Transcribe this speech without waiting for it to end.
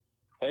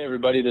Hey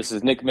everybody, this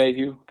is Nick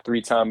Mayhew,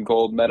 three-time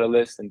gold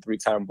medalist and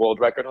three-time world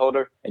record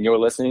holder, and you're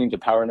listening to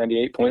Power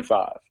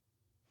 98.5.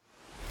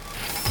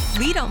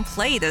 We don't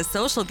play the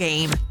social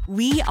game.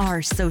 We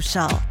are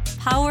social.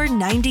 Power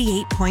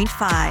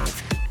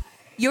 98.5.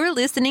 You're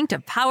listening to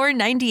Power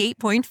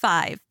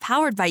 98.5,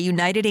 powered by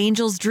United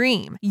Angels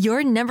Dream,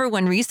 your number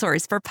one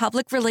resource for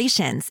public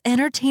relations,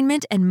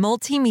 entertainment, and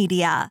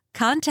multimedia.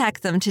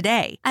 Contact them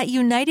today at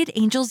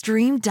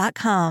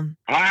unitedangelsdream.com.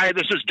 Hi,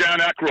 this is Dan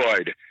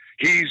Aykroyd.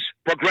 He's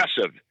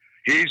progressive.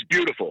 He's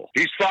beautiful.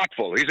 He's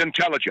thoughtful. He's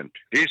intelligent.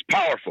 He's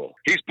powerful.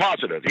 He's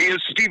positive. He is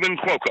Stephen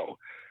Cuoco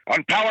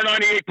on Power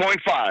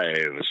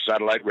 98.5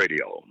 Satellite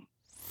Radio.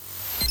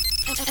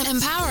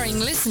 Empowering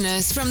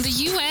listeners from the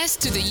US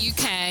to the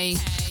UK.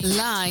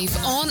 Live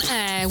on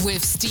air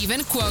with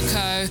Stephen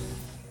Cuoco.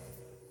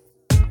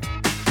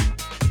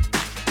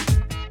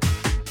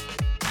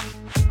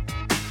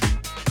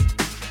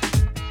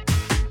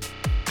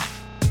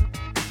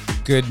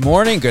 Good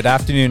morning, good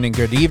afternoon, and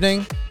good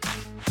evening.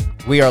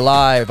 We are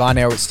live on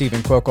air with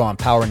Stephen Cuoco on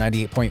Power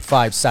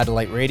 98.5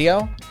 Satellite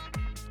Radio.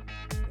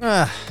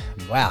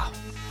 Wow.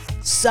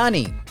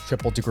 Sunny,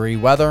 triple degree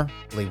weather.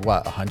 I believe,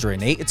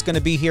 108 it's going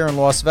to be here in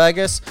Las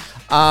Vegas.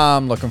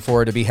 I'm looking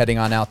forward to be heading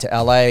on out to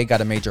LA. Got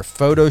a major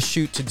photo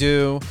shoot to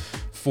do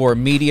for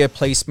media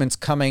placements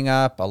coming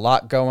up. A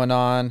lot going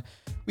on.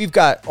 We've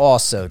got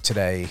also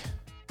today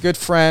good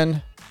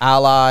friend,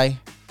 ally,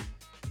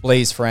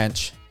 Blaze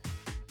French.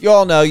 You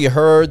all know, you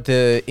heard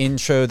the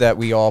intro that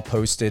we all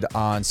posted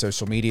on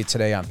social media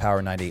today on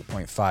Power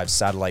 98.5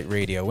 Satellite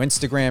Radio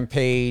Instagram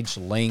page,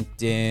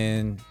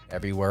 LinkedIn,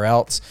 everywhere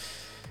else.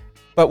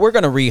 But we're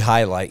going to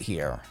re-highlight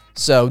here.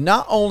 So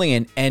not only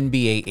an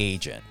NBA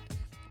agent,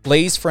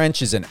 Blaze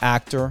French is an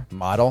actor,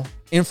 model,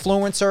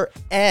 influencer,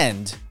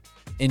 and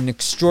an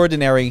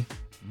extraordinary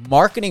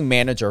marketing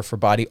manager for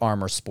Body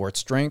Armor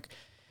sports drink.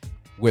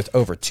 With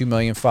over 2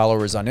 million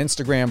followers on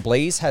Instagram,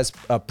 Blaze has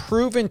a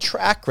proven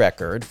track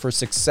record for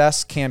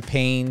success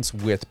campaigns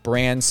with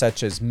brands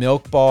such as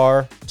Milk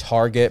Bar,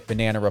 Target,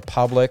 Banana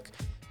Republic,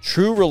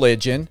 True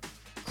Religion,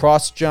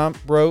 Cross Jump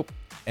Rope,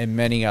 and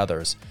many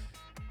others.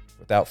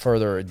 Without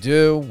further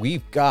ado,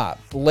 we've got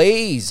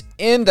Blaze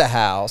in the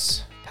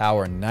house,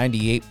 Power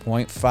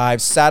 98.5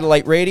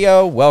 Satellite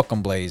Radio.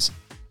 Welcome, Blaze.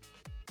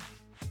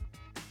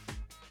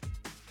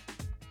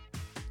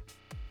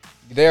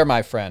 You there,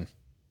 my friend?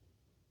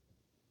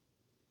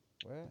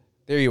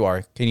 There you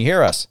are. Can you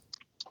hear us?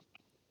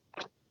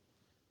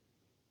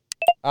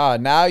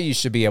 Now you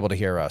should be able to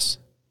hear us.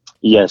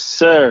 Yes,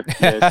 sir.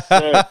 Yes,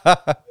 sir.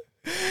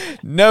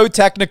 No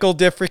technical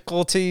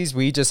difficulties.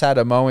 We just had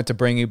a moment to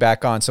bring you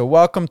back on. So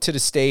welcome to the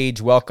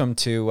stage. Welcome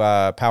to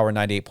Power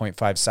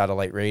 98.5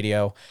 Satellite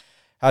Radio.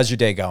 How's your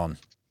day going?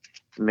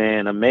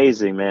 Man,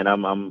 amazing, man.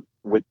 I'm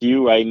with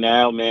you right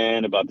now,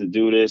 man, about to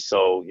do this.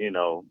 So,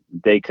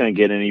 they couldn't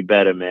get any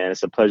better, man.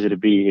 It's a pleasure to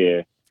be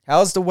here.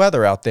 How's the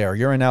weather out there?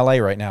 You're in LA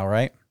right now,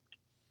 right?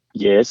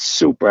 Yeah, it's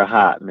super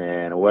hot,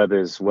 man. The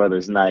weather's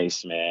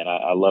nice, man.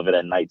 I love it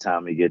at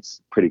nighttime. It gets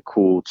pretty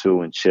cool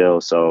too and chill.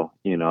 So,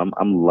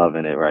 I'm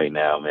loving it right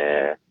now,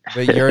 man.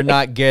 But you're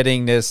not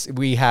getting this.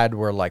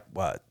 We're like,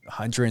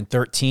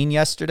 113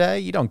 yesterday?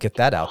 You don't get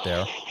that out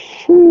there.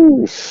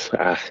 Whew.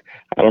 I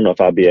don't know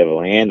if I'll be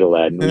able to handle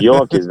that. New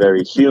York is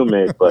very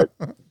humid, but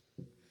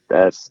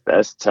that's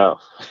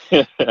tough.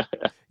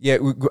 Yeah,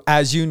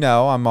 as you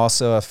know, I'm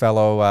also a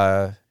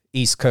fellow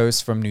East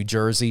Coast from New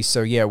Jersey.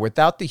 So yeah,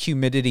 without the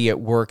humidity,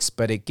 it works,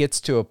 but it gets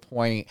to a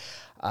point,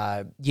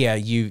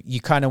 you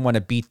kind of want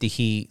to beat the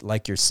heat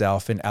like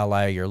yourself in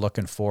LA. You're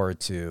looking forward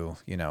to,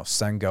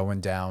 sun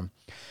going down.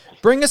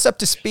 Bring us up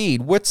to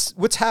speed.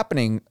 What's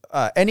happening?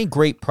 Any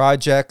great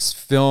projects,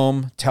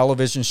 film,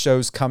 television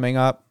shows coming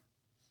up?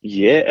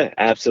 Yeah,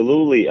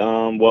 absolutely.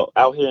 Well,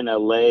 out here in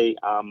LA,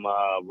 I'm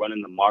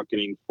running the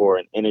marketing for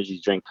an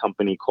energy drink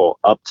company called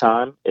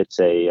Uptime. It's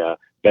a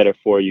better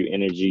for you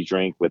energy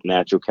drink with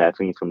natural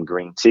caffeine from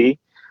green tea.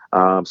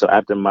 So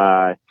after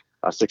my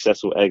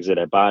successful exit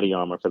at Body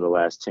Armor for the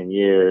last 10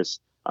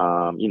 years,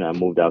 I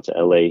moved out to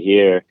LA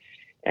here.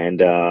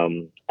 And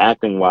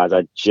acting wise,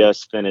 I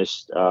just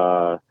finished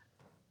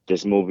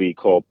this movie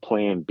called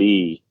Plan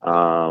B.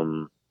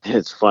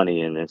 It's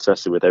funny, and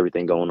especially with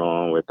everything going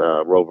on with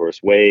Roe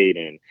vs. Wade,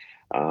 and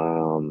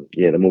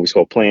the movie's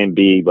called Plan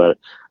B. But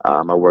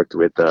I worked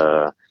with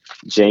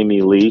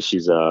Jamie Lee.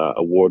 She's a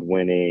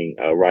award-winning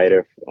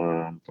writer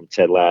from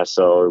Ted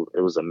Lasso. It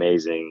was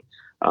amazing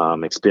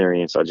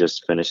experience. I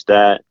just finished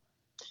that,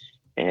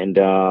 and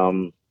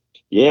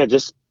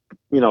just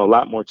a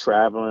lot more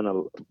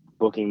traveling,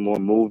 booking more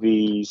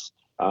movies.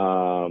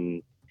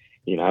 I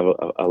have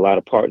a lot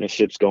of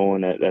partnerships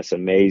going. That's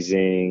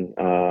amazing.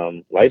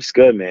 Life's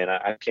good, man.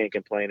 I can't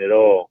complain at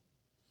all.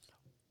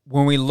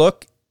 When we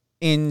look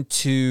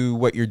into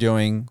what you're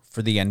doing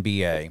for the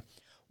NBA,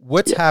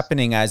 what's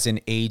happening as an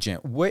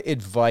agent? What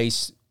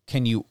advice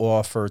can you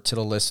offer to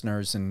the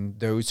listeners and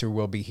those who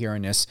will be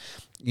hearing this,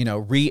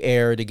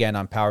 re-aired again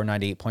on Power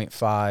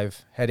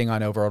 98.5, heading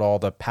on over at all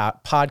the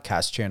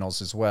podcast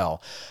channels as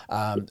well?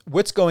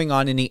 What's going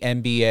on in the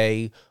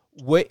NBA?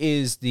 what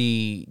is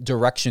the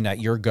direction that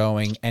you're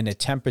going and the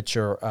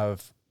temperature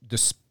of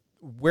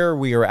where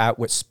we are at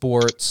with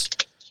sports?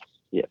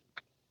 Yeah,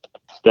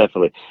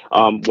 definitely.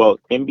 Well,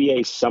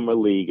 NBA Summer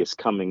League is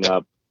coming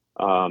up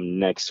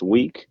next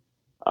week.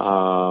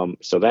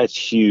 So that's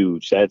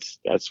huge.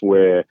 That's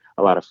where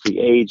a lot of free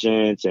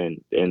agents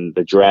and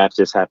the draft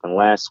just happened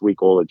last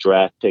week. All the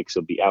draft picks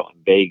will be out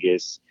in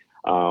Vegas.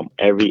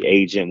 Every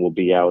agent will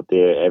be out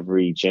there,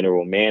 every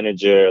general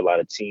manager, a lot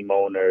of team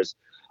owners,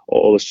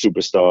 all the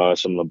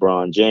superstars from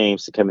LeBron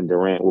James to Kevin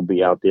Durant will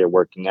be out there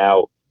working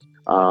out.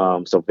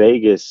 So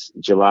Vegas,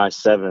 July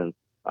 7th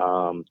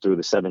through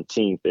the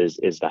 17th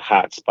is the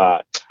hot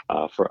spot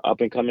for up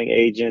and coming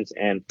agents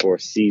and for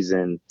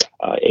seasoned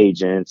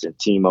agents and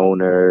team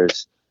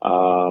owners.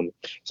 So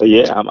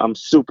yeah, I'm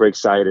super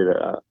excited,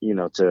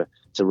 to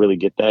really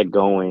get that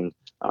going.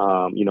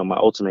 My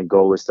ultimate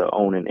goal is to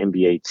own an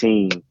NBA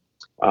team.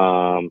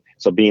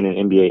 So being an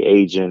NBA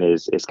agent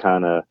is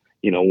kind of,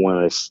 one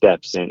of the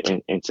steps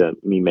into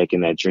me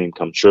making that dream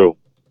come true.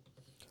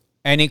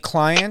 Any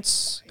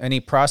clients, any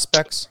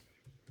prospects?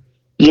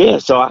 Yeah,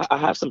 so I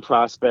have some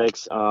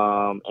prospects.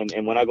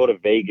 And when I go to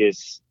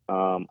Vegas,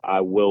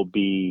 I will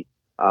be,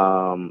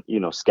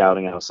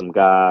 scouting out some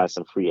guys,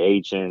 some free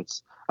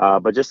agents.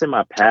 But just in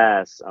my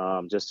past,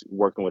 just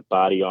working with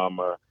Body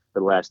Armor for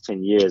the last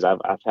 10 years, I've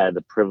had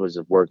the privilege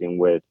of working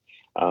with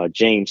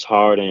James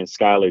Harden,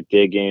 Skylar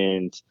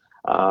Diggins,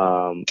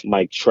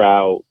 Mike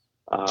Trout,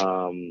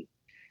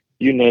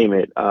 you name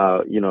it.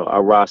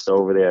 Our roster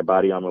over there at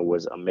Body Armor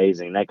was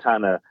amazing. That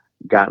kind of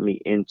got me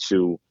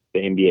into the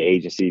NBA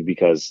agency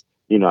because,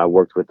 I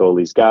worked with all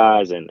these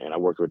guys and I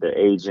worked with their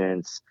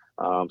agents.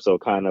 So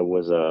it kind of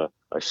was a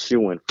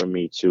shoo-in for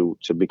me to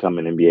become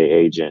an NBA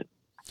agent.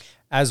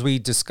 As we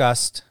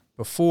discussed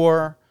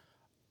before,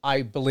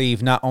 I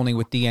believe not only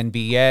with the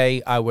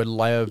NBA, I would really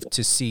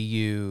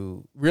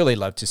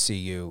love to see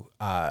you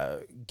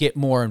get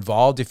more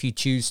involved if you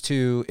choose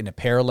to in the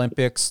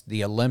Paralympics,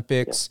 the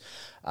Olympics.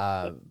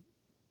 Yeah.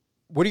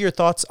 What are your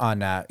thoughts on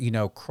that?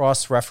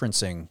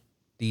 Cross-referencing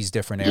these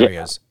different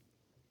areas.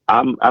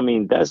 Yeah.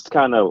 That's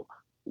kind of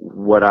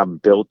what I'm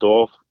built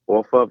off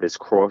of is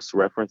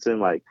cross-referencing.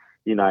 Like,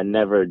 I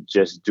never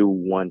just do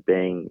one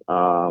thing.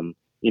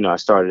 I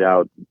started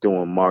out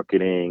doing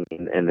marketing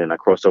and then I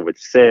crossed over to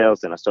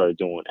sales and I started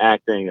doing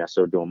acting. I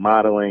started doing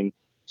modeling.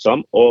 So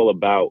I'm all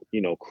about,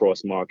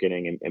 cross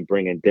marketing and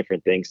bringing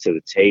different things to the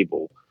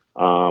table.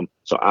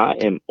 So I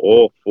am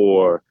all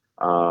for,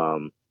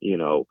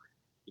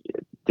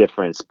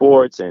 different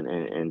sports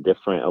and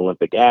different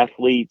Olympic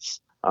athletes.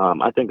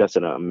 I think that's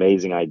an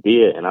amazing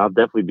idea. And I'll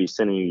definitely be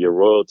sending you your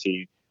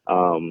royalty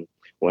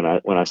when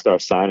I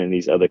start signing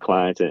these other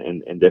clients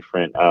and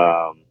different,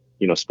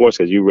 sports,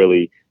 because you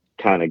really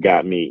kind of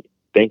got me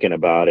thinking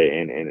about it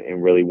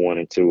and really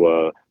wanting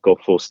to go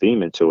full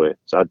steam into it.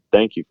 So I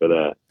thank you for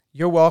that.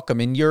 You're welcome.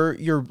 And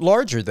you're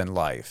larger than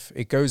life.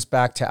 It goes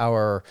back to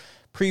our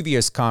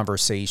previous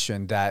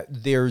conversation that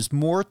there's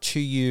more to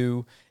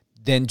you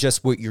than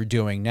just what you're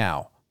doing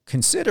now.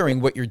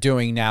 Considering what you're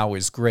doing now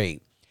is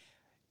great.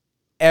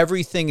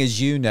 Everything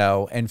is,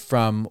 and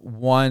from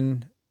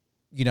one,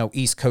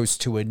 East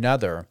Coast to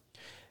another,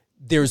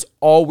 there's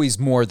always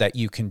more that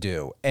you can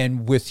do.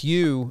 And with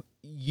you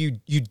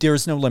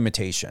there's no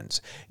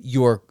limitations.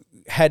 You're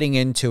heading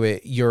into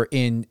it. You're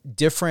in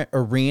different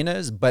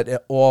arenas, but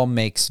it all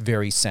makes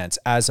very sense.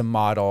 As a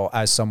model,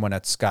 as someone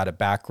that's got a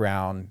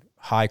background,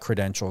 high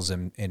credentials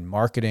in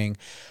marketing,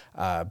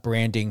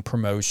 branding,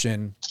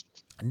 promotion,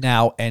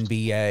 now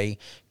NBA,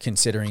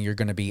 considering you're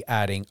going to be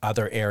adding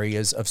other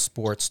areas of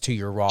sports to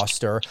your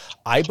roster.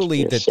 I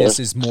believe that this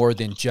is more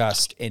than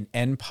just an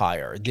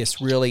empire. This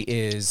really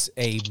is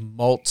a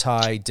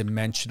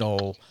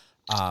multi-dimensional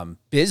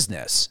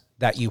business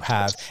that you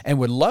have, and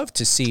would love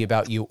to see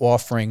about you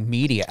offering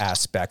media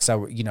aspects.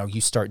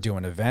 You start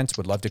doing events,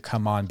 would love to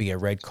come on, be a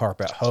red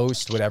carpet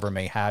host, whatever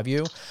may have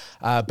you.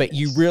 But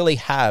you really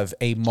have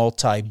a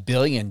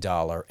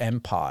multi-billion-dollar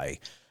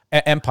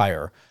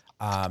empire,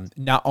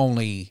 not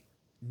only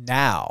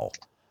now,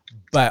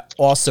 but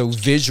also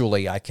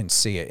visually. I can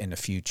see it in the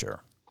future.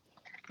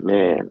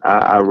 Man,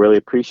 I really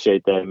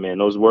appreciate that, man.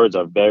 Those words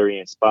are very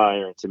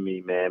inspiring to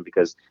me, man,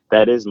 because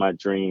that is my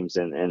dreams.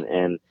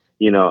 And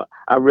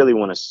I really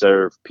want to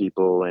serve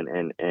people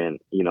and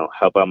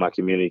help out my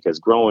community, because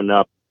growing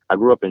up, I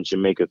grew up in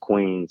Jamaica,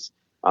 Queens.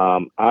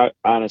 I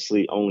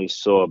honestly only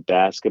saw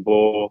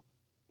basketball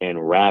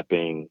and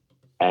rapping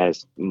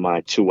as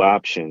my two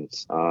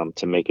options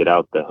to make it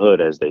out the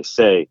hood, as they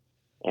say.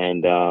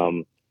 And,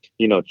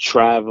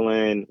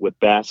 traveling with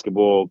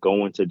basketball,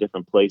 going to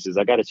different places,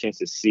 I got a chance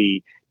to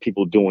see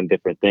people doing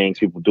different things,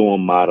 people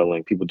doing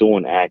modeling, people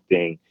doing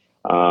acting,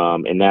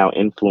 and now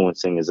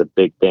influencing is a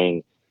big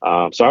thing.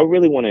 So I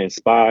really want to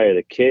inspire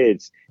the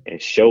kids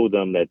and show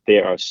them that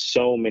there are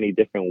so many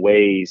different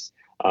ways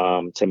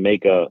to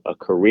make a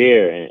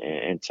career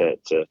and to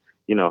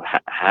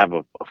have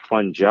a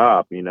fun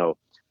job,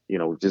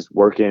 just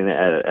working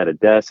at a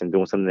desk and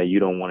doing something that you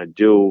don't want to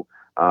do.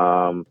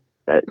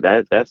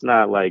 that's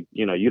not like,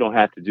 you don't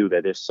have to do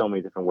that. There's so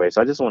many different ways.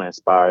 So I just want to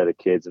inspire the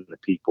kids and the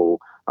people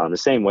the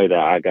same way that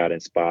I got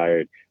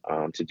inspired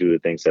to do the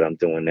things that I'm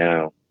doing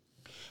now.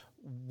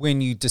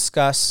 When you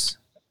discuss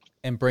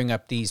and bring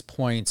up these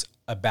points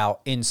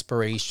about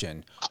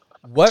inspiration,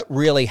 what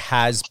really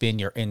has been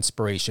your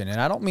inspiration? And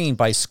I don't mean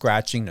by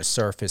scratching the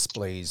surface,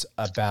 Blaze,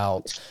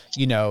 about,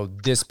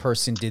 this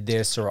person did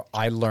this or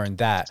I learned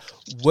that.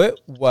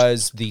 What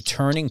was the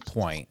turning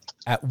point?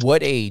 At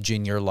what age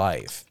in your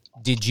life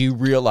did you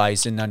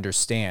realize and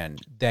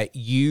understand that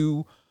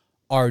you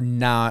are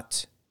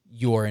not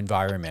your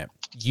environment?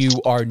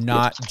 You are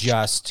not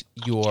just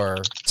your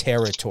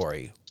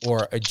territory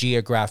or a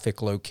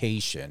geographic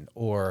location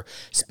or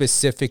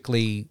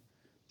specifically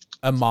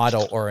a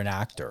model or an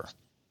actor?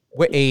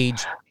 What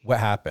age?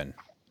 What happened?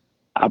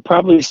 I'd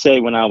probably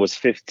say when I was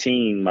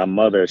 15, my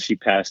mother, she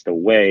passed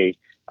away.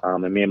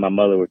 And me and my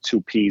mother were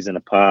two peas in a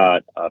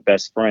pod,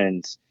 best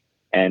friends.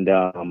 And,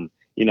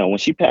 when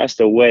she passed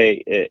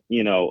away,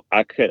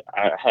 I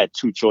had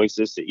two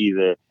choices to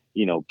either,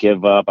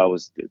 give up. I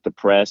was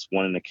depressed,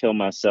 wanting to kill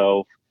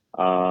myself,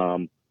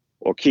 or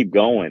keep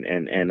going.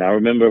 And I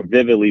remember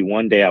vividly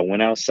one day I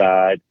went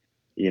outside,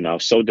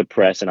 so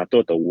depressed, and I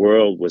thought the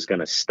world was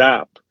going to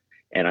stop.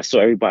 And I saw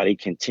everybody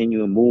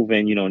continue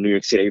moving, New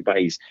York City,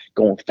 everybody's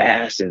going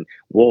fast, and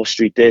Wall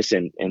Street this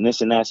and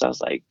this and that. So I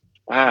was like,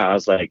 wow,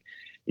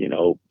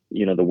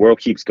 the world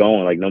keeps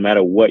going. Like, no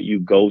matter what you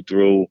go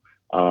through,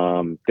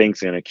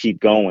 things are going to keep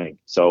going.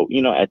 So,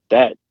 at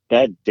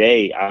that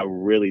day, I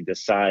really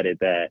decided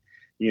that,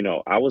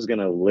 I was going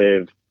to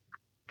live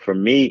for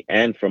me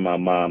and for my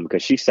mom,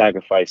 because she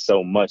sacrificed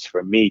so much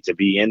for me to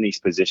be in these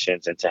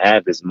positions and to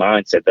have this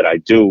mindset that I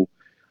do,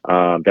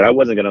 that I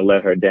wasn't going to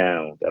let her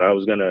down, that I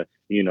was going to,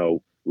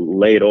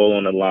 lay it all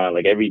on the line.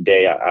 Like, every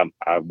day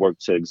I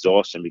worked to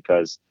exhaustion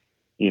because,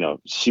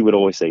 she would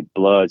always say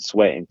blood,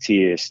 sweat, and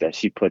tears that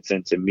she puts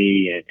into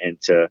me and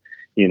to,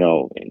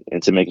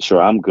 and to making sure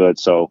I'm good.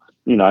 So,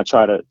 I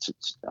try to,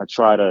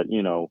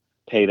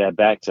 pay that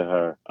back to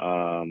her.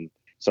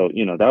 So,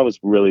 that was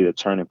really the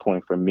turning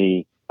point for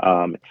me.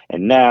 And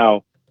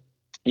now,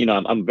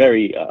 I'm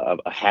very a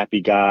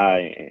happy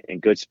guy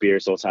and good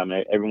spirits all the time.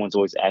 Everyone's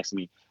always asking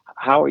me,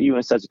 how are you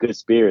in such good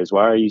spirits?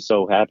 Why are you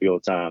so happy all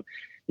the time?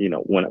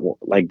 When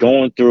like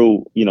going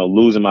through,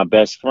 losing my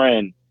best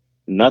friend,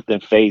 nothing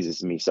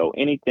phases me. So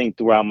anything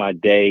throughout my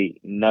day,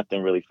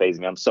 nothing really phases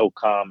me. I'm so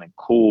calm and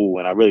cool.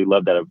 And I really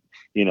love that,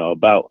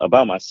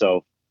 about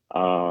myself.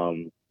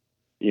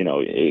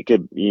 It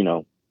could,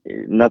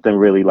 nothing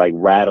really like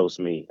rattles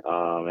me.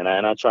 And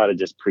I try to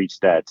just preach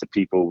that to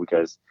people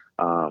because,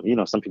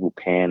 some people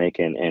panic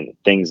and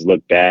things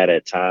look bad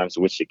at times,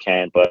 which it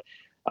can, but,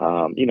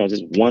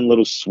 just one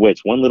little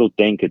switch, one little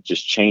thing could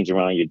just change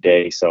around your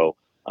day. So,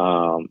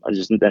 I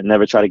just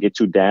never try to get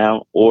too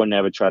down or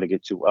never try to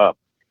get too up.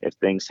 If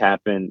things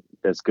happen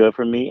that's good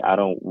for me, I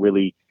don't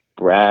really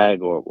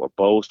brag or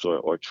boast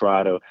or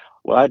try to.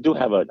 Well, I do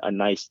have a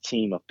nice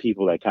team of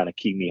people that kind of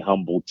keep me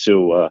humble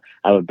too. I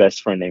have a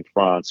best friend named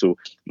Franz who,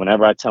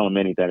 whenever I tell him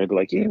anything, they'd be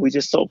like, "Yeah, we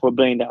just sold for $1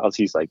 billion."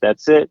 He's like,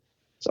 "That's it."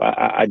 So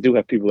I do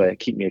have people that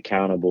keep me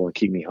accountable and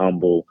keep me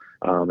humble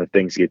if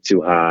things get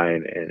too high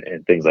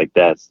and things like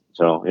that.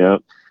 So, yeah.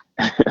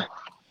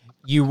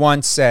 You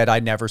once said, "I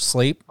never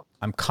sleep.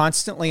 I'm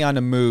constantly on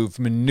the move,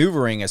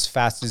 maneuvering as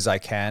fast as I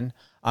can.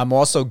 I'm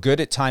also good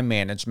at time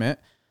management.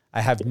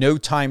 I have no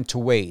time to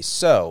waste.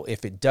 So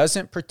if it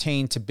doesn't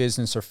pertain to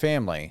business or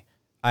family,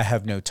 I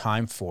have no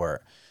time for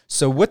it."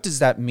 So what does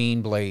that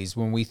mean, Blaze,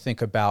 when we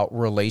think about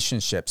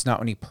relationships, not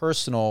only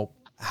personal,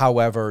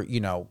 however,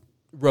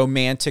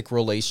 romantic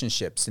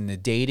relationships in the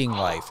dating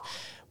life?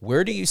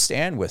 Where do you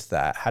stand with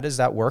that? How does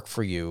that work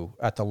for you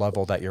at the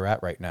level that you're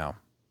at right now?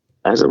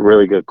 That's a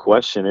really good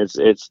question.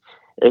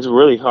 It's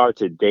really hard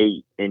to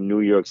date in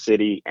New York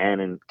City and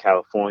in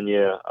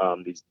California,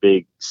 these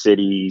big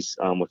cities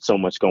with so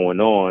much going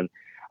on.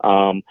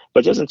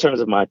 But just in terms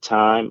of my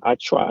time, I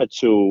try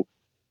to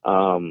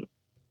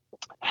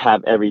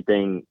have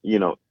everything,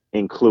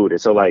 included.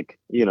 So like,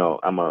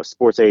 I'm a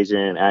sports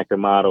agent, actor,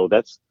 model.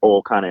 That's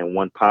all kind of in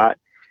one pot.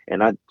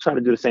 And I try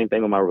to do the same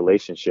thing with my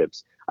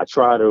relationships. I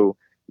try to,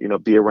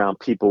 be around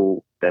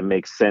people that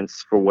make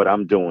sense for what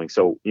I'm doing.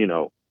 So,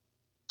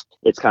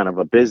 it's kind of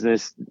a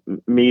business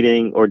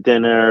meeting or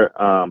dinner,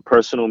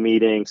 personal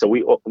meeting. So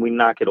we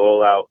knock it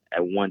all out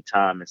at one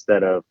time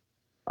instead of,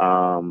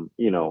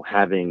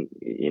 having,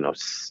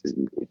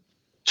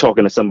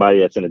 talking to somebody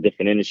that's in a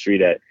different industry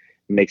that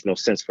makes no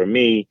sense for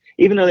me,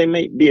 even though they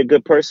may be a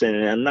good person.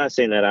 And I'm not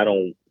saying that I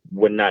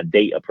would not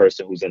date a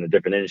person who's in a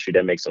different industry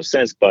that makes no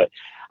sense, but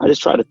I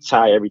just try to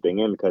tie everything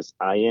in because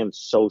I am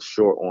so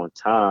short on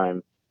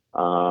time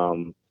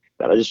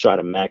that I just try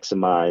to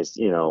maximize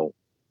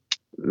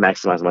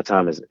my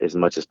time as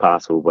much as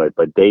possible.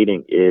 But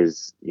dating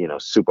is,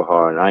 super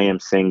hard, and I am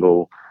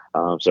single.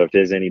 So if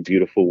there's any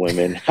beautiful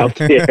women out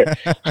there,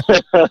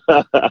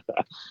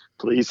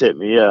 please hit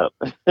me up.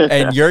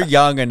 And you're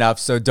young enough,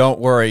 so don't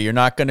worry. You're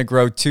not going to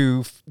grow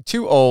too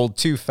old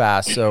too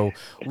fast. So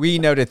we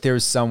know that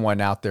there's someone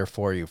out there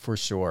for you for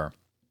sure.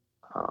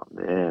 Oh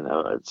man,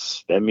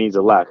 that means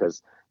a lot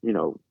because,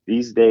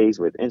 these days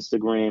with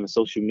Instagram and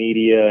social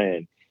media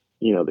and,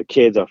 the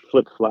kids are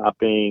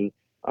flip-flopping.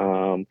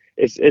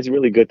 It's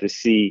really good to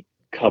see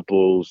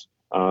couples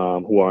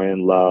who are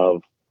in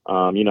love.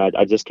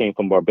 I just came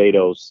from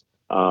Barbados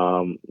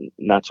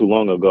not too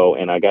long ago,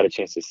 and I got a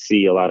chance to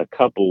see a lot of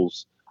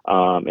couples,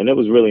 and it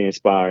was really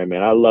inspiring,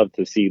 man. I love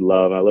to see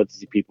love. I love to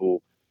see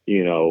people,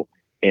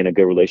 in a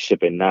good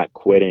relationship and not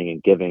quitting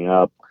and giving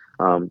up,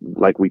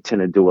 like we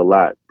tend to do a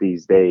lot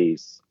these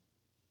days.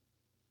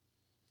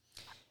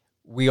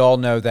 We all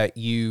know that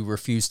you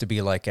refuse to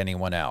be like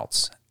anyone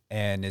else,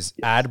 and as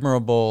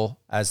admirable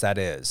as that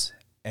is,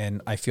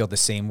 and I feel the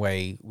same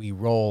way, we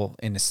roll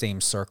in the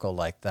same circle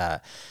like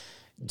that.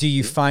 Do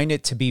you find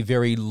it to be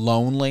very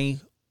lonely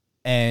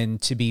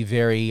and to be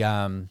very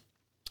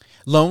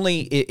lonely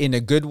in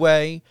a good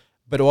way,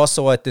 but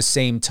also at the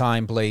same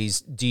time,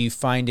 Blaze, do you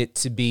find it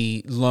to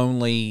be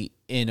lonely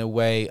in a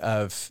way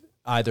of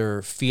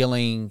either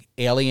feeling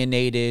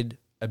alienated,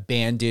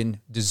 abandoned,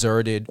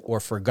 deserted, or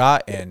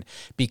forgotten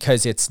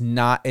because it's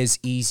not as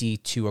easy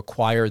to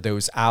acquire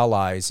those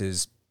allies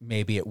as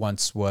maybe it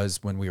once was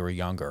when we were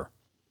younger?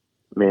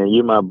 Man,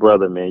 you're my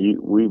brother, man.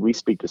 We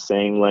speak the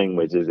same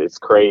language. It's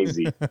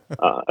crazy,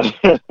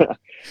 because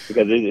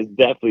it's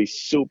definitely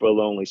super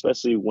lonely,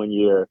 especially when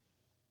you're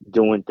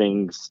doing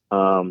things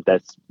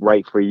that's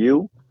right for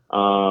you.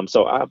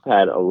 So I've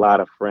had a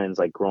lot of friends,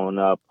 like growing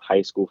up,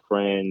 high school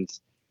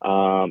friends,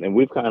 and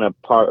we've kind of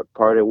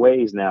parted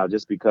ways now,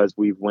 just because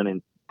we've went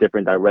in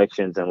different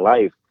directions in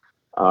life.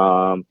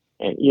 And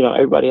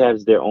everybody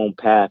has their own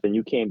path, and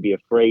you can't be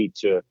afraid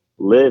to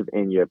live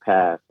in your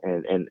path,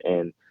 and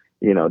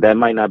that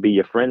might not be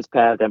your friend's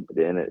path, and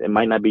it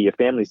might not be your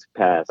family's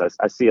path.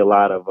 I see a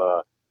lot of,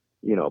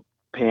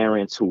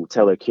 parents who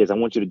tell their kids, I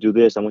want you to do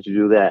this, I want you to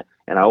do that.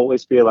 And I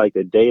always feel like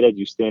the day that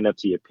you stand up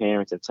to your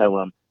parents and tell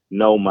them,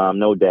 no, mom,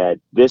 no, dad,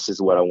 this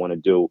is what I want to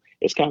do,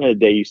 it's kind of the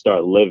day you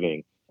start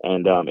living.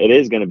 And it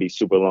is going to be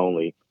super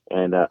lonely.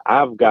 And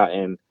I've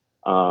gotten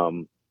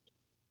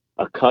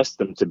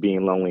accustomed to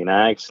being lonely, and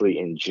I actually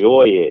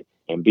enjoy it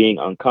and being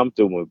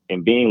uncomfortable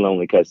and being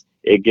lonely, because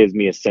it gives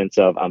me a sense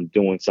of I'm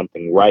doing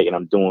something right and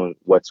I'm doing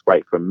what's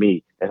right for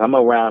me. If I'm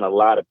around a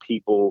lot of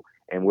people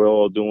and we're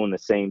all doing the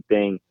same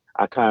thing,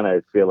 I kind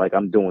of feel like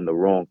I'm doing the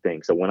wrong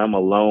thing. So when I'm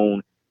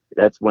alone,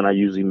 that's when I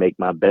usually make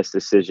my best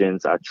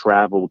decisions. I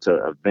travel to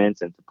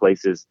events and to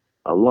places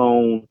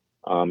alone,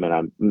 and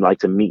I like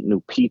to meet new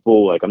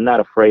people. Like, I'm not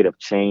afraid of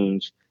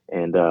change,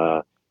 and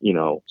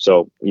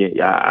so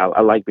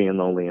I like being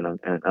lonely and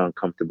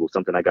uncomfortable.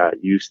 Something I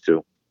got used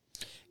to.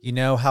 You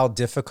know how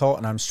difficult,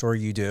 and I'm sure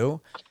you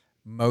do,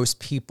 most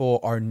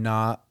people are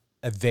not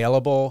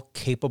available,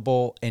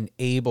 capable, and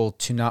able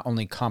to not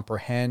only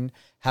comprehend,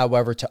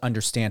 however, to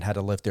understand how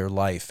to live their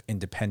life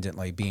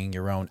independently, being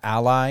your own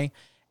ally,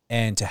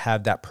 and to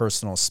have that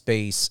personal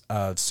space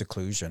of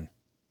seclusion.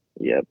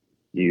 Yep,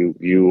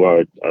 you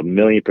are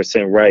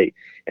 1,000,000% right,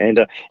 and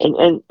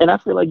I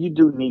feel like you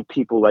do need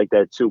people like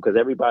that too, because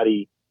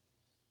everybody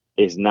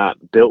is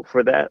not built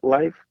for that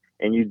life,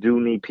 and you do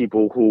need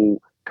people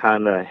who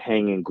kind of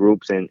hang in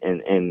groups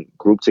and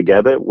group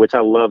together, which I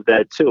love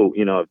that too.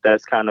 If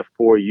that's kind of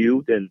for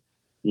you, then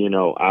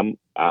I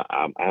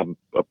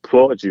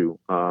applaud you.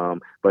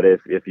 But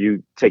if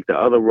you take the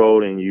other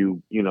road and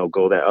you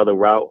go that other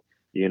route,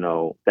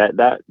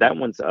 that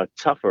one's a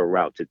tougher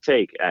route to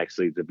take,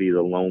 actually, to be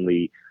the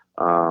lonely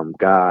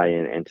guy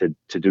and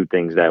to do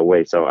things that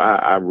way. So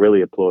I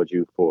really applaud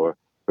you for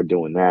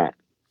doing that.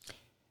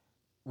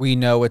 We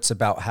know it's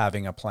about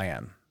having a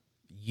plan.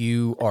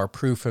 You are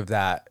proof of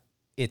that.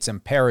 It's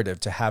imperative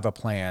to have a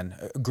plan,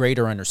 a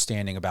greater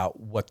understanding about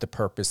what the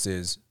purpose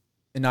is,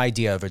 an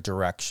idea of a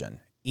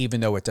direction, even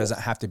though it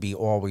doesn't have to be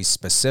always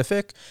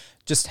specific.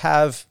 Just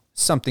have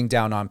something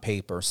down on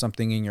paper,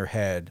 something in your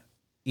head,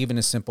 even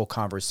a simple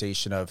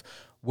conversation of,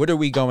 what are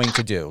we going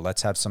to do?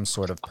 Let's have some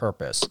sort of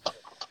purpose.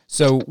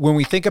 So when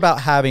we think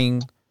about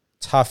having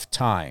tough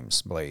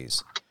times,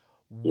 Blaze,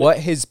 what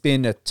has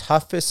been the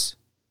toughest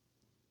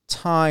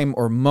time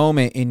or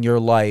moment in your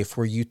life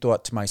where you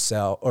thought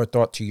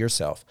to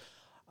yourself,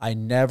 I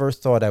never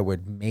thought I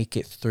would make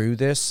it through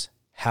this.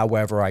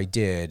 However, I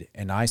did,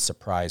 and I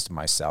surprised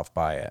myself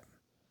by it?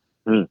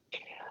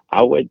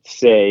 I would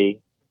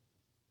say,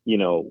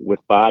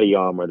 with Body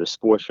Armor, the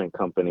sports drink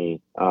company,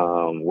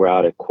 we're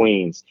out at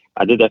Queens.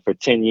 I did that for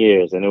 10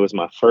 years, and it was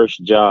my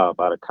first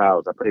job out of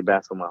college. I played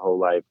basketball my whole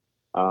life.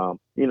 I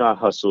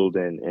hustled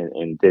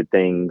and did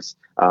things,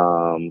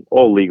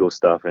 all legal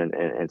stuff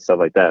and stuff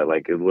like that,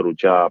 like little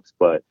jobs.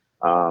 But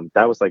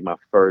that was like my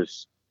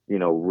first,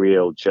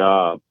 real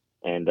job.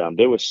 And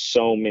there were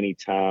so many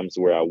times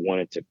where I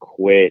wanted to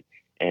quit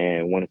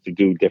and wanted to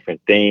do different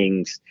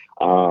things.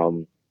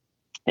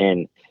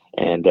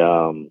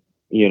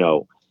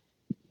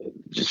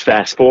 Just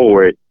fast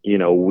forward,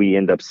 we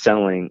end up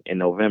selling in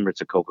November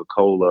to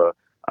Coca-Cola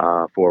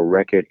for a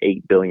record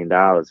 $8 billion,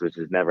 which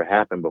has never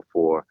happened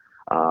before.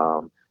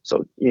 And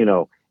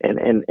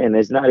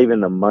it's not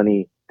even the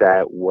money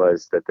that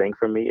was the thing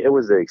for me. It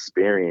was the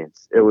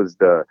experience. It was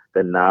the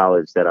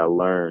knowledge that I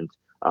learned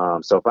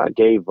So if I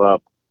gave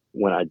up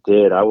when I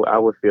did, I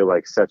would feel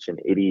like such an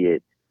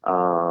idiot,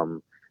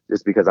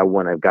 just because I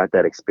wouldn't have got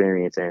that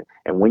experience.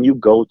 And when you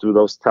go through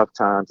those tough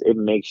times, it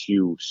makes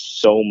you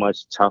so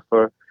much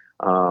tougher,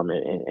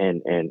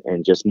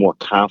 and just more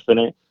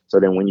confident. So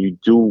then when you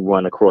do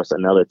run across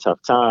another tough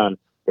time,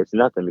 it's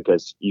nothing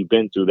because you've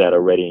been through that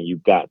already and you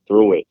got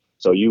through it.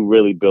 So you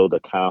really build a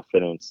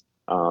confidence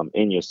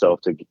in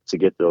yourself to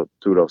get through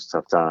those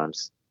tough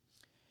times.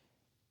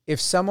 If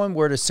someone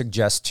were to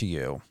suggest to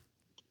you,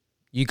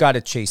 you got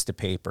to chase the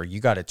paper, you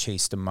got to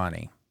chase the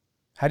money,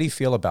 how do you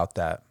feel about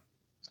that?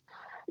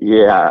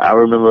 Yeah, I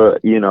remember,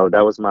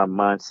 that was my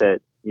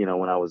mindset,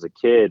 when I was a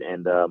kid.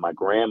 And my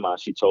grandma,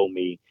 she told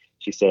me,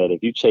 she said,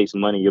 if you chase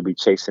money, you'll be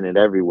chasing it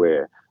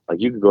everywhere. Like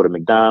you could go to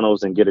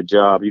McDonald's and get a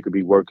job. You could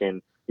be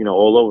working,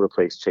 all over the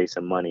place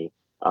chasing money.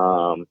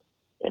 And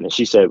then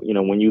she said,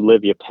 when you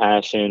live your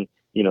passion,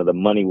 the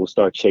money will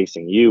start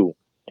chasing you.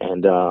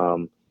 And,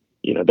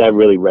 that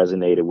really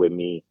resonated with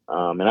me.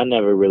 And I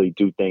never really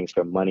do things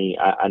for money.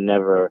 I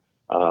never,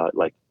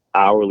 like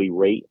hourly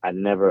rate. I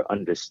never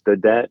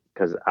understood that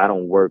because I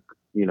don't work,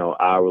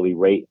 hourly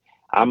rate.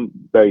 I'm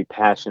very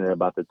passionate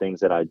about the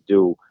things that I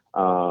do.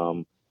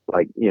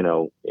 Like,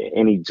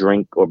 any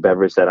drink or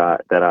beverage that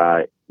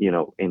I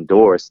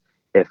endorse,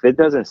 if it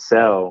doesn't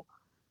sell,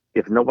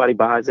 if nobody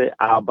buys it,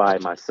 I'll buy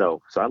it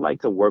myself. So I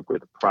like to work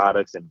with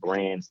products and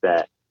brands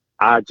that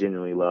I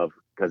genuinely love,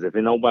 because if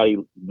nobody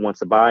wants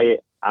to buy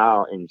it,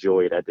 I'll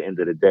enjoy it at the end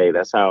of the day.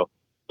 That's how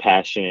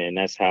passionate,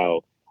 that's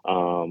how,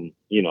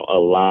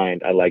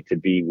 aligned I like to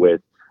be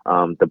with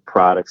the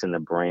products and the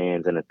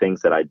brands and the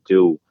things that I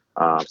do.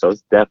 So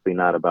it's definitely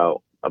not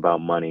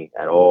about money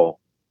at all.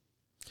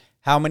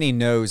 How many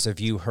no's have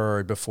you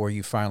heard before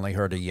you finally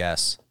heard a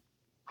yes?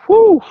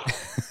 Whew.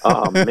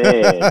 Oh,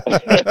 man.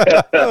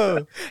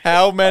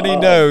 How many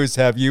no's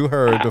have you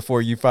heard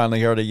before you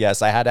finally heard a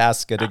yes? I had to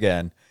ask it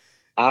again.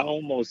 I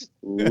almost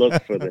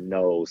look for the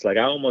no's. Like,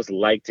 I almost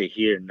like to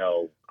hear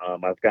no.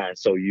 I've gotten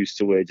so used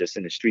to it just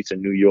in the streets of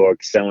New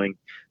York selling,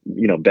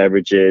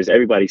 beverages.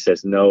 Everybody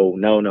says no,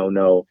 no, no,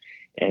 no.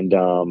 And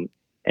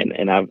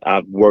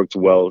I've worked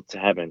well to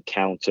have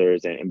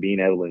encounters and being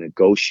able to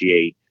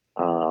negotiate,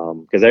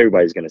 because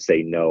everybody's going to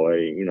say no, or,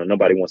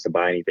 nobody wants to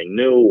buy anything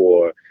new,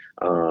 or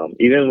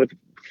even with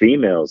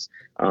females,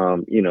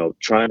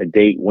 trying to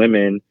date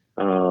women,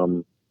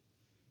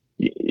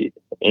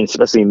 and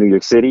especially in New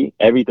York City,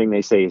 everything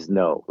they say is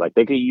no. Like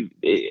they could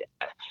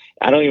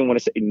I don't even want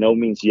to say no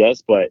means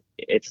yes, but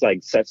it's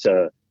like such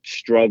a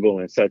struggle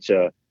and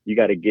you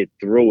got to get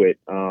through it.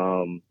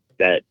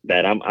 That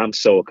I'm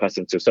so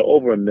accustomed to. So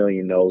over 1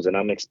 million no's, and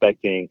I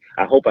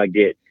hope I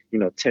get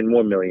 10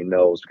 more million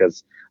no's,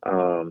 because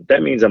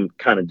that means I'm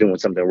kind of doing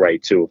something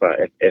right too.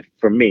 If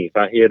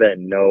I hear that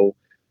no,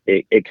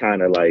 it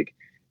kind of like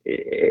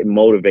it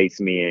motivates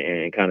me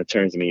and kind of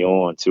turns me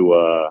on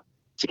to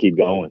keep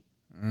going.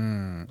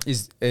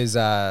 Is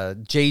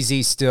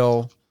Jay-Z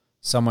still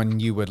someone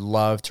you would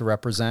love to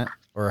represent,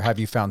 or have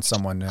you found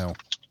someone new?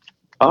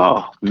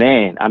 Oh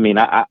man, I mean,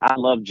 I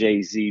love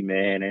Jay-Z,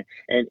 man,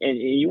 and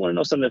you want to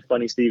know something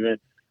funny, Steven?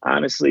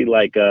 Honestly,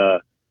 like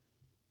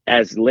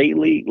as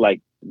lately,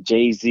 like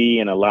Jay-Z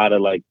and a lot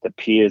of like the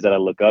peers that I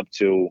look up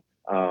to,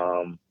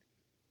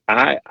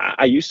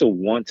 I used to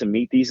want to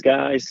meet these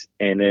guys,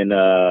 and then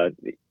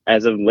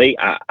as of late,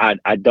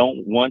 I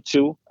don't want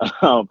to.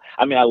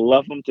 I mean, I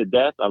love them to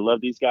death. I love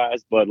these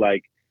guys, but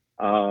like,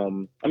 I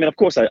mean, of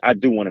course, I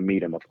do want to meet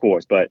them, of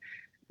course, but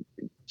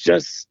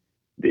just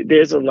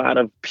there's a lot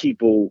of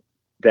people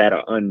that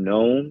are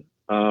unknown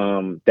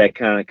that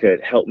kind of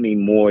could help me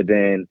more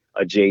than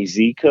a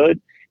Jay-Z could.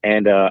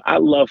 And I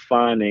love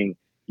finding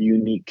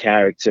unique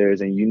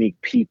characters and unique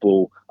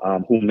people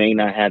who may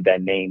not have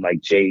that name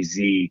like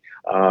Jay-Z,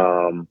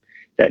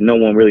 that no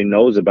one really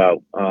knows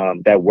about,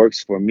 that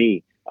works for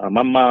me.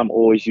 My mom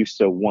always used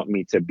to want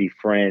me to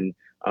befriend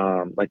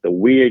like the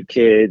weird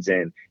kids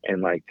and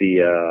like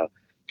the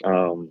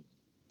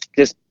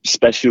just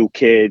special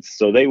kids.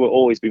 So they would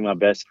always be my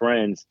best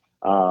friends,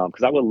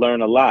 because I would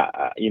learn a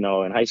lot. In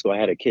high school, I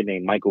had a kid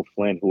named Michael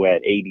Flynn who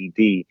had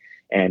ADD,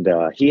 and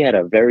he had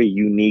a very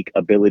unique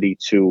ability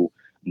to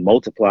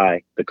multiply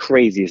the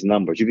craziest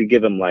numbers. You could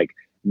give him like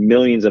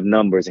millions of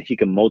numbers and he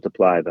can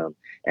multiply them.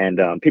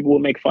 And people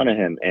would make fun of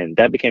him, and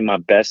that became my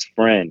best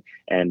friend.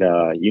 And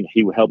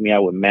he would help me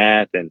out with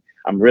math, and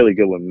I'm really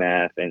good with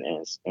math,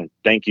 and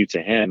thank you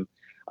to him.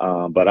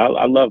 But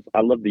I love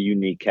the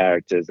unique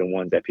characters, the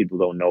ones that people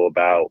don't know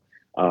about,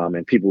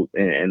 and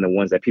the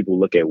ones that people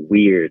look at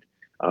weird.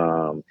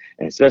 And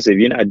especially if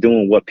you're not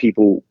doing what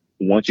people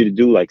want you to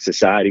do, like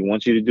society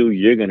wants you to do,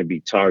 you're going to be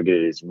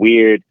targeted as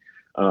weird.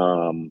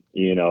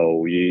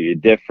 You're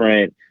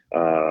different.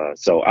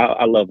 So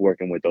I love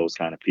working with those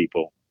kind of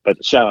people.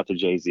 But shout out to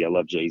Jay-Z. I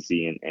love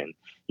Jay-Z and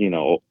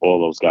all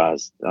those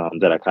guys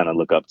that I kind of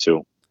look up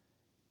to.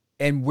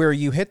 And where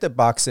you hit the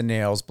box of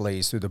nails,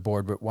 Blaze, through the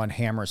board with one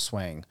hammer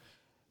swing,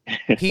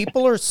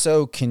 people are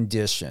so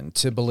conditioned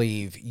to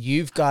believe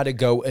you've got to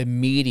go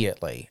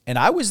immediately. And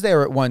I was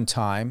there at one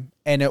time,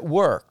 and it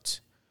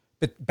worked.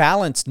 But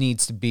balance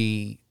needs to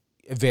be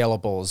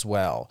available as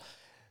well.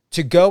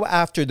 To go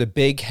after the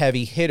big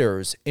heavy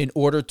hitters in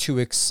order to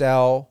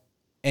excel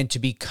and to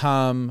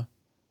become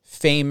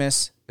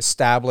famous,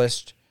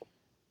 established,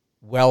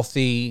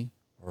 wealthy,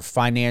 or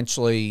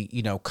financially,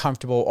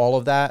 comfortable, all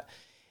of that,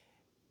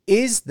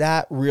 is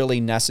that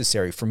really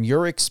necessary from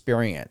your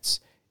experience?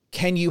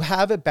 Can you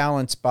have a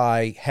balance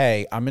by,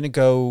 hey, I'm going to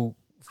go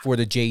for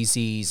the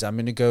Jay-Z's, I'm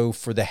going to go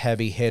for the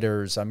heavy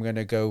hitters, I'm going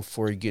to go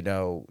for,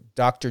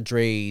 Dr.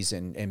 Dre's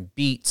and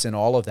Beats and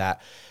all of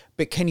that.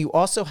 But can you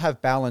also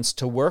have balance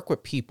to work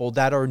with people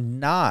that are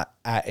not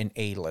at an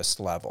A-list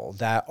level,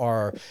 that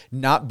are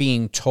not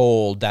being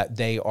told that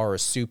they are a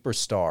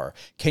superstar?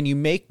 Can you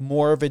make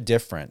more of a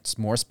difference?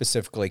 More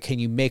specifically, can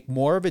you make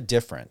more of a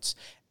difference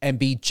and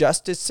be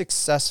just as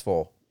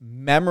successful,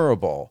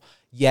 memorable,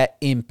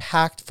 yet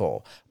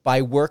impactful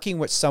by working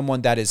with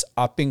someone that is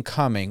up and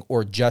coming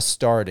or just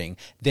starting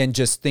than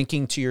just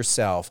thinking to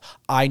yourself,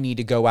 I need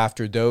to go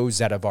after those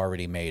that have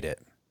already made it?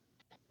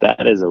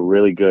 That is a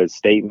really good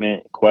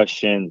statement,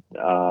 question.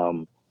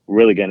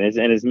 Really good.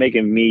 And it's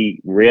making me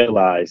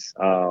realize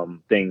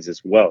things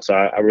as well. So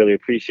I really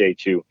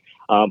appreciate you.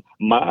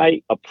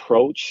 My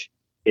approach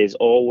is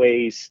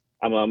always,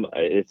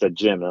 it's a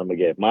gym I'm going to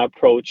get. My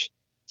approach,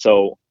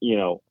 so,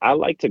 I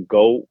like to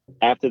go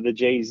after the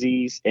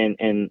Jay-Z's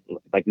and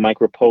like Mike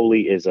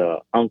Rapoli is a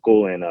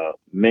uncle and a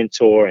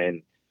mentor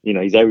and,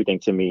 he's everything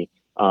to me.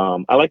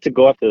 I like to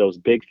go after those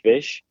big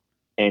fish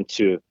and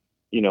to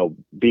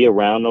be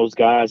around those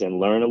guys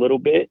and learn a little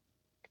bit.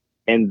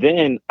 And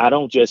then I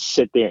don't just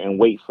sit there and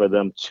wait for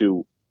them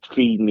to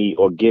feed me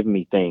or give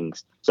me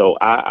things. So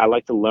I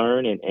like to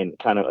learn and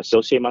kind of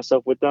associate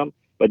myself with them.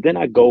 But then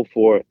I go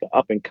for the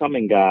up and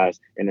coming guys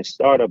and the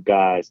startup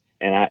guys.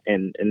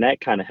 And that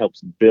kind of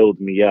helps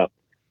build me up,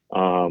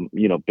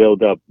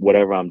 build up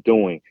whatever I'm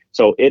doing.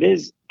 So it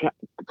is,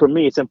 for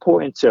me, it's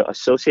important to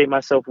associate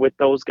myself with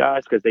those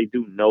guys because they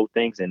do know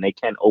things and they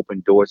can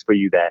open doors for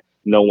you that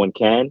no one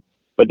can.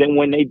 But then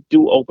when they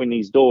do open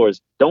these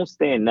doors, don't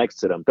stand next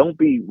to them. Don't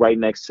be right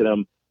next to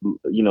them,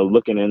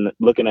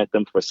 looking at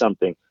them for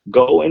something.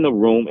 Go in the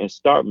room and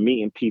start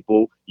meeting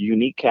people,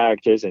 unique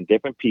characters and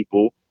different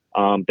people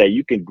that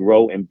you can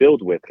grow and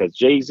build with. Because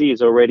Jay-Z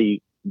is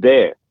already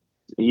there.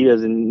 He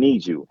doesn't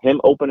need you. Him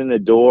opening the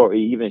door or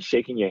even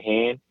shaking your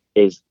hand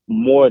is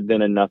more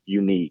than enough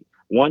you need.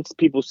 Once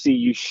people see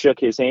you shook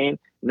his hand,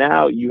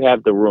 now you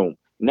have the room.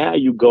 Now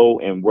you go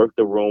and work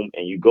the room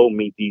and you go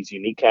meet these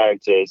unique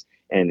characters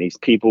and these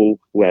people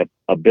who have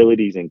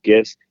abilities and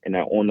gifts and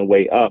are on the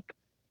way up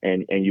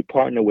and you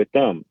partner with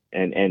them.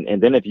 And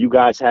then if you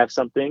guys have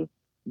something,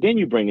 then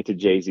you bring it to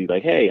Jay-Z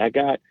like, hey, I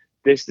got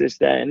this,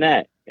 that, and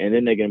that. And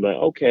then they're going to be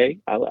like, okay,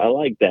 I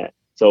like that.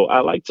 So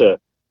I like to,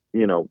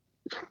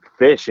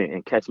 fish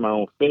and catch my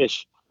own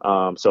fish.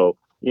 So,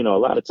 a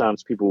lot of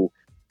times people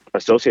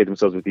associate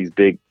themselves with these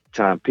big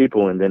time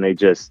people and then they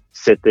just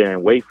sit there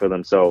and wait for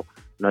them. So,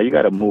 you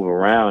got to move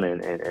around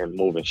and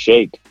move and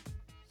shake.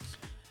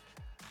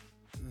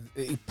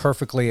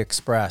 Perfectly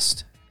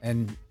expressed.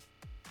 And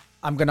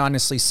I'm going to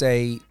honestly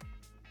say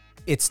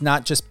it's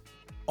not just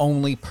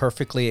only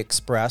perfectly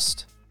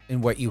expressed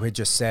in what you had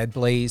just said,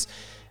 Blaze.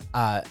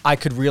 I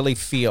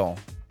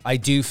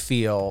do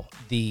feel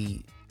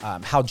the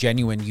how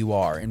genuine you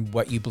are and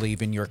what you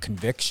believe in your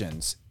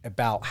convictions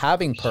about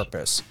having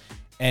purpose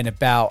and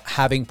about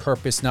having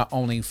purpose not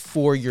only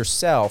for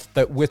yourself,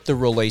 but with the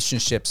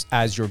relationships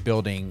as you're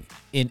building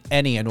in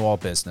any and all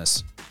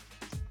business.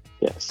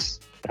 Yes,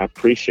 I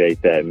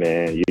appreciate that,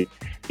 man.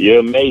 You're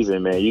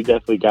amazing, man. You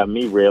definitely got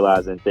me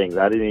realizing things.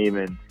 I didn't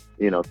even,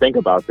 think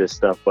about this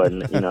stuff, but,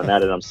 now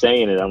that I'm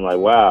saying it, I'm like,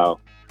 wow.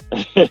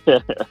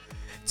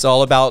 It's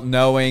all about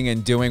knowing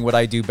and doing what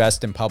I do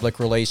best in public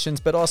relations,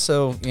 but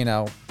also,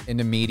 in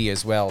the media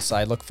as well. So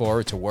I look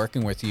forward to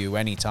working with you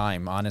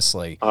anytime,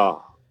 honestly.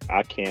 Oh,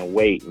 I can't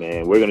wait,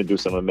 man. We're going to do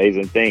some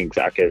amazing things.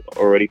 I can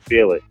already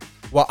feel it.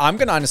 Well, I'm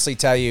going to honestly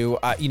tell you,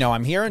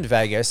 I'm here in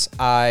Vegas.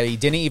 I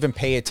didn't even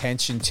pay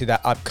attention to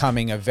that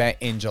upcoming event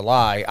in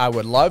July. I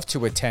would love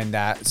to attend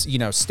that.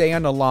 Stay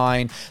on the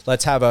line.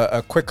 Let's have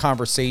a quick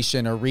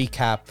conversation or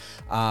recap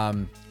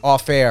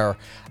off air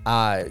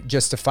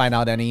just to find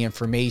out any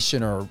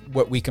information or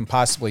what we can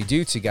possibly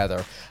do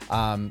together.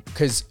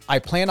 Because I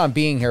plan on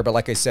being here, but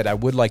like I said, I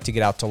would like to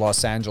get out to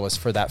Los Angeles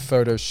for that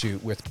photo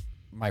shoot with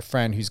my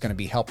friend who's going to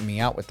be helping me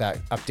out with that,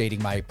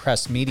 updating my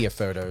press media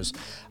photos.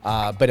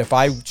 But if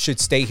I should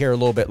stay here a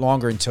little bit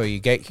longer until you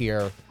get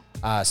here,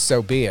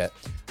 so be it.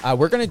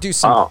 We're going to do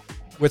some... Oh.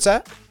 What's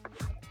that?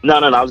 No.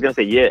 I was going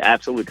to say, yeah,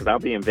 absolutely, because I'll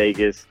be in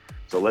Vegas.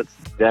 So let's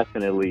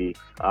definitely,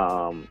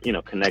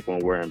 connect when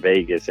we're in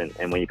Vegas and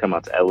when you come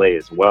out to LA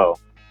as well.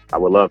 I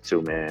would love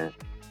to, man.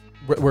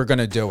 We're going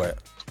to do it.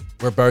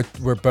 We're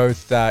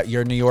both,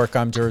 you're New York,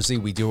 I'm Jersey.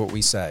 We do what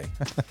we say.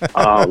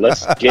 Oh,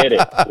 let's get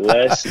it.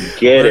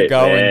 We're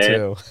going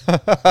to.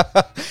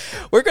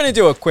 We're going to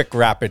do a quick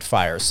rapid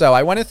fire. So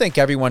I want to thank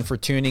everyone for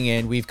tuning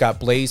in. We've got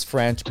Blaze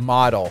French,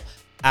 model,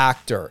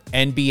 actor,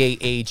 NBA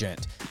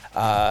agent,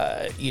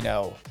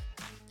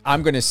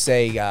 I'm going to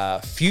say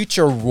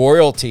future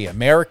royalty,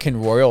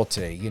 American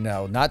royalty. You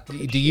know, not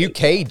the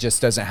UK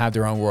just doesn't have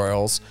their own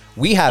royals.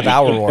 We have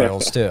our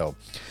royals too.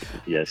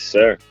 Yes,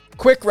 sir.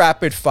 Quick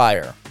rapid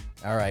fire.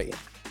 All right.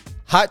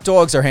 Hot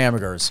dogs or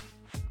hamburgers?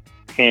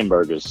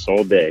 Hamburgers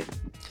all day.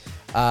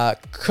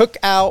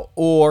 Cookout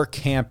or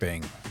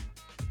camping?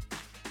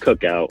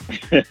 Cookout.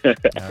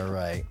 All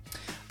right.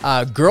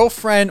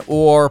 Girlfriend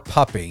or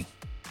puppy?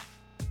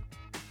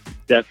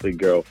 Definitely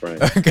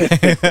girlfriend.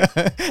 Okay.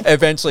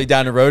 Eventually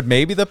down the road,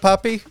 maybe the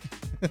puppy?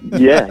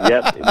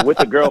 Yeah. With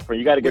the girlfriend.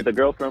 You got to get the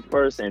girlfriend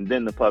first and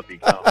then the puppy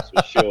comes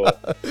for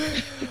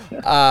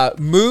sure.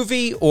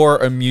 Movie or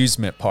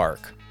amusement park?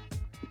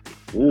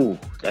 Ooh,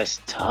 that's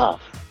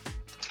tough.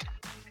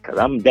 Because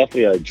I'm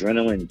definitely an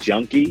adrenaline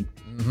junkie.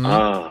 Mm-hmm.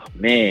 Oh,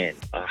 man.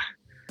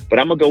 But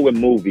I'm going to go with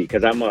movie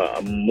because I'm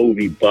a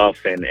movie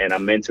buff and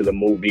I'm into the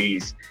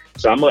movies.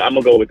 So I'm going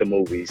to go with the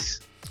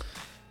movies.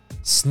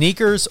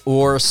 Sneakers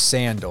or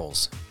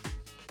sandals?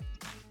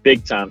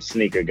 Big time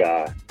sneaker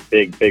guy.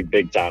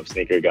 Big time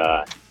sneaker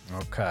guy.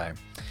 Okay.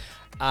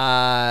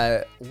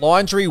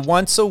 Laundry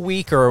once a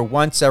week or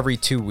once every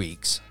 2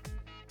 weeks?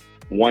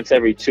 Once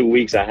every 2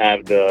 weeks, I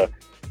have the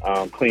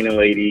cleaning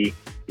lady.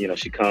 You know,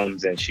 she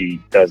comes and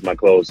she does my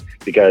clothes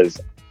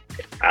because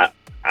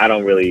I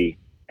don't really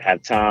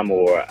have time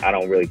or I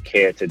don't really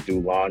care to do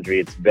laundry.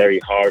 It's very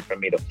hard for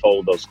me to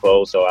fold those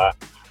clothes. So I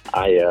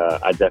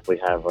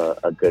definitely have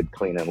a good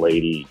cleaning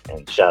lady,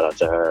 and shout out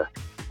to her.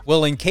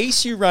 Well, in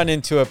case you run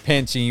into a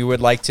pinch and you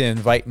would like to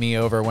invite me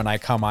over when I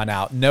come on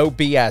out, no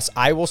BS.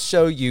 I will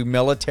show you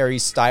military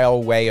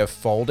style way of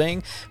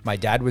folding. My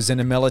dad was in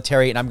the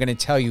military, and I'm going to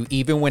tell you,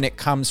 even when it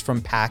comes from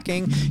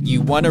packing,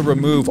 you want to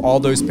remove all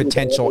those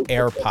potential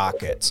air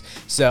pockets.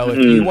 So if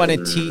you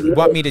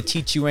want me to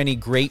teach you any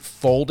great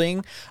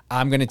folding,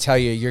 I'm going to tell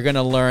you, you're going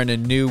to learn a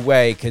new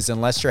way, because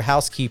unless your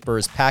housekeeper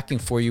is packing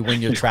for you when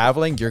you're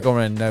traveling, you're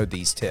going to know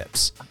these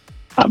tips.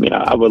 I mean,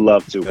 I would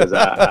love to because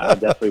I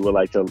definitely would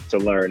like to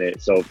learn it.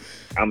 So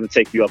I'm going to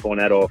take you up on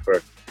that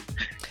offer.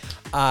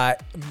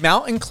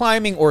 Mountain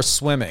climbing or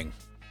swimming?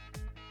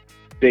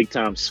 Big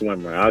time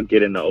swimmer. I'll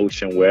get in the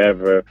ocean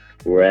wherever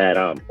we're at.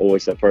 I'm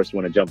always the first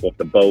one to jump off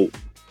the boat.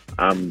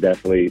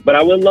 But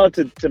I would love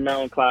to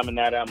mountain climbing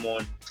now that I'm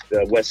on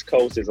the West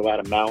Coast. There's a lot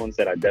of mountains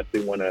that I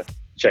definitely want to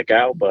check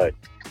out, but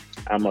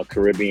I'm a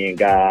Caribbean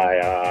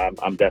guy.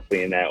 I'm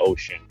definitely in that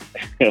ocean.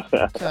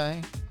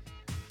 Okay.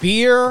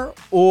 Beer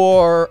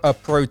or a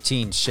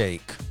protein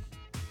shake?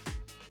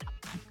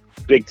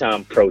 Big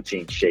time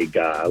protein shake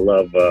guy. I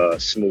love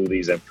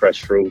smoothies and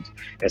fresh fruits.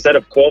 Instead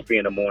of coffee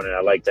in the morning,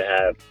 I like to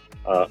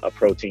have a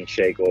protein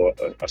shake or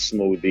a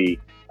smoothie.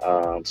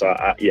 So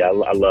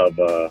I love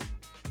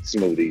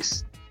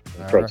smoothies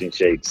and protein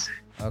shakes.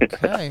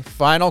 Okay.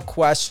 Final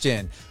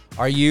question.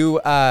 Are you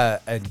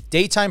a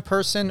daytime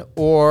person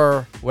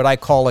or what I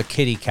call a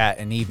kitty cat,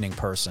 an evening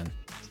person?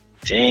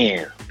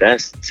 Damn,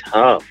 that's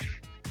tough.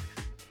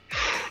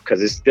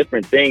 Because it's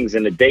different things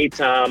in the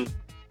daytime.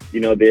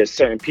 You know, there's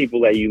certain people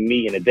that you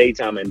meet in the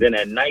daytime, and then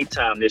at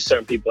nighttime, there's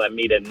certain people I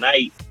meet at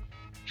night.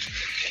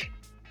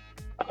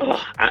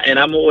 And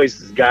I'm always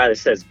this guy that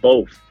says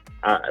both.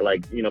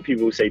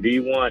 People who say, "Do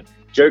you want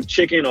jerk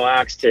chicken or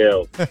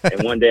oxtail?"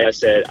 And one day I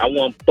said, "I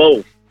want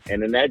both."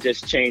 And then that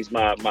just changed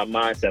my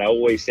mindset. I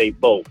always say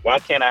both. Why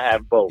can't I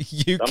have both?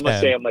 I'm going to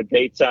say I'm a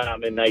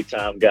daytime and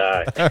nighttime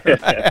guy.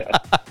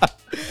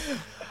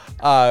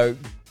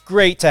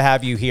 Great to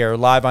have you here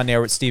live on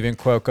air with Stephen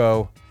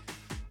Cuoco,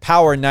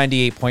 Power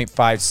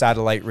 98.5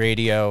 Satellite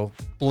Radio.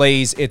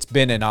 Blaze, it's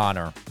been an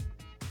honor.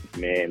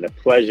 Man, the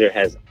pleasure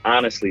has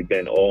honestly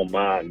been all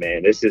mine,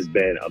 man. This has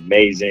been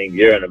amazing.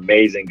 You're an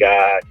amazing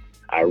guy.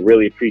 I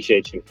really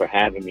appreciate you for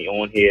having me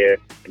on here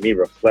and me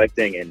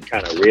reflecting and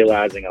kind of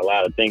realizing a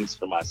lot of things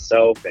for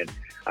myself. And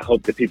I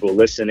hope that people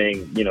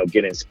listening, you know,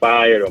 get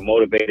inspired or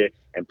motivated.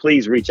 And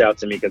please reach out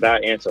to me because I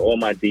answer all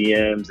my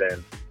DMs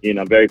and, you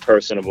know, I'm very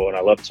personable and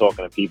I love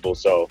talking to people.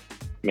 So,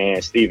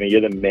 man, Stephen, you're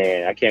the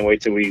man. I can't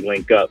wait till we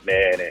link up,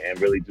 man, and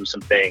really do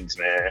some things,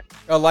 man.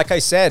 Like I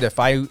said,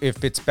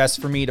 if it's best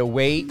for me to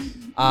wait,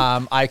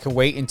 I can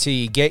wait until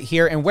you get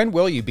here. And when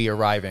will you be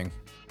arriving?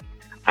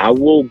 I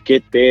will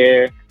get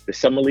there. The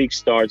Summer League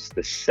starts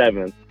the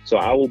 7th. So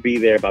I will be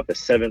there about the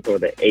 7th or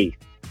the 8th,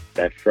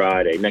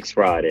 next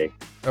Friday.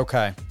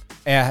 Okay.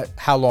 And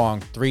how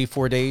long?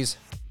 3-4 days?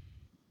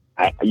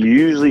 I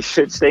usually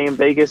should stay in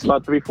Vegas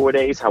about 3-4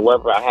 days.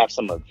 However, I have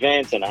some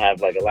events and I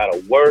have like a lot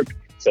of work.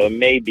 So it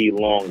may be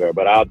longer,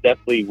 but I'll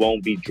definitely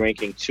won't be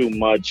drinking too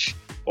much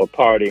or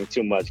partying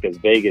too much because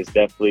Vegas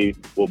definitely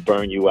will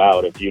burn you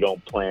out if you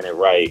don't plan it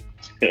right.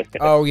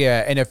 Oh,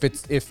 yeah. And if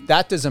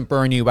that doesn't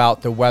burn you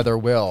out, the weather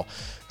will.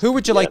 Who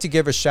would you like to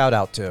give a shout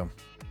out to?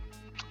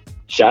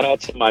 Shout out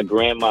to my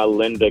grandma,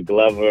 Linda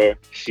Glover.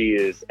 She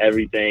is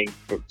everything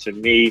to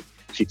me.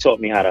 She taught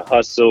me how to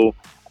hustle.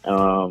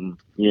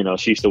 You know,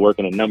 she used to work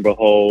in a number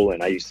hole,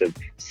 and I used to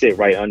sit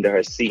right under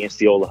her seat and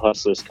see all the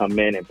hustlers come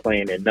in and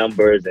playing their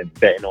numbers and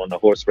betting on the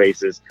horse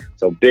races.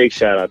 So big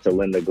shout out to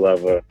Linda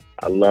Glover.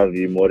 I love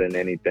you more than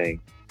anything.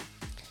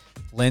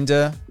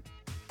 Linda,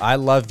 I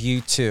love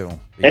you too,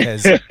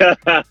 because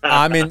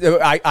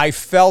I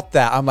felt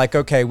that. I'm like,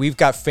 okay, we've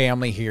got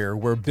family here.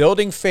 We're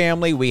building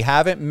family. We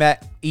haven't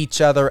met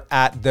each other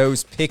at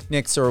those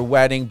picnics or a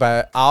wedding,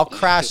 but I'll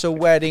crash a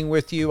wedding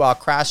with you. I'll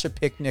crash a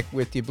picnic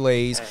with you,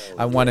 Blaze.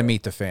 I want to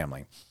meet the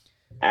family.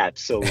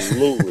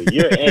 Absolutely.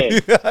 You're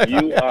in.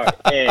 You are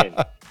in.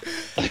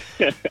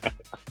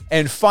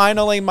 And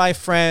finally, my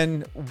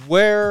friend,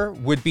 where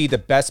would be the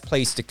best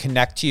place to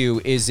connect you?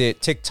 Is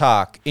it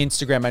TikTok,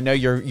 Instagram? I know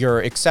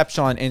you're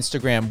exceptional on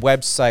Instagram,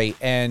 website,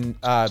 and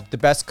the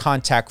best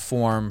contact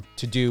form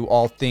to do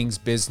all things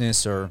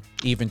business or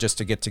even just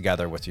to get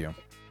together with you.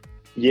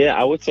 Yeah,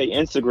 I would say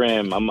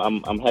Instagram.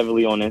 I'm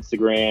heavily on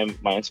Instagram.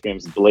 My Instagram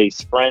is Blaze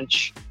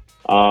French.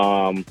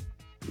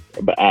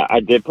 But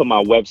I did put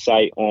my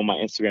website on my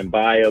Instagram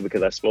bio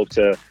because I spoke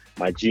to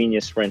my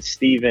genius friend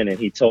Steven, and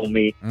he told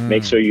me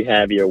make sure you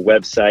have your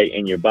website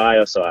in your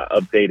bio. So I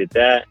updated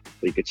that.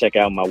 So you can check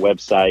out my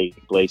website,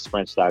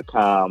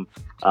 blazefrench.com.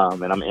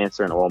 And I'm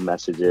answering all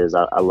messages.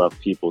 I love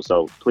people,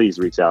 so please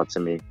reach out to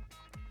me.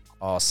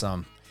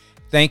 Awesome.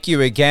 Thank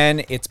you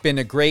again. It's been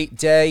a great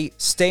day.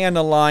 Stay on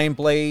the line,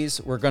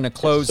 Blaze. We're going to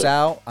close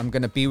out. I'm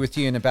going to be with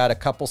you in about a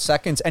couple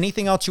seconds.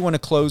 Anything else you want to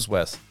close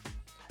with?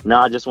 No,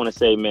 I just want to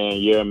say, man,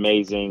 you're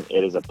amazing.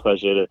 It is a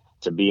pleasure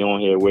to be on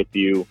here with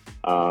you.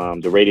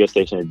 The radio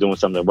station is doing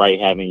something right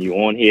having you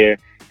on here.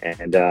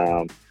 And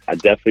I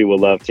definitely would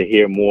love to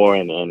hear more.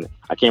 And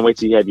I can't wait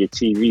till you have your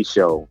TV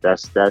show.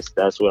 That's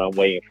what I'm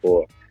waiting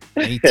for.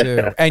 Me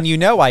too. And you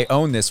know I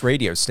own this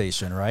radio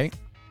station, right?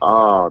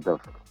 Oh, the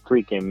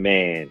freaking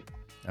man.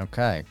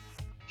 Okay.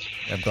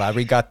 I'm glad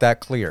we got that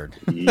cleared.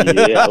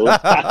 Yeah,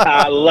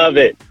 I love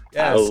it.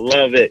 Yes. I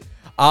love it.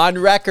 On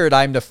record,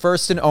 I'm the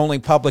first and only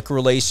public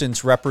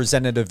relations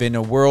representative in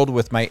the world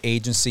with my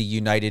agency,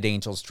 United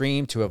Angels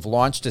Dream, to have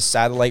launched a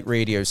satellite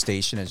radio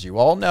station. As you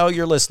all know,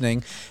 you're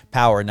listening,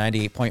 Power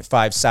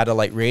 98.5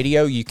 Satellite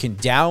Radio. You can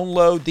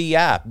download the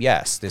app.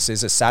 Yes, this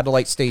is a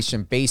satellite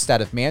station based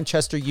out of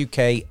Manchester,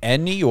 UK,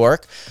 and New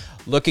York.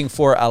 Looking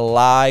for a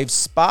live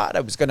spot. I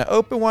was going to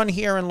open one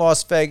here in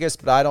Las Vegas,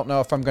 but I don't know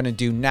if I'm going to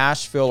do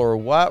Nashville or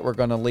what. We're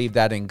going to leave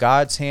that in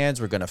God's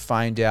hands. We're going to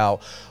find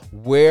out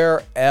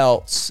where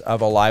else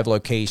of a live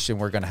location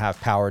we're going to have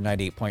Power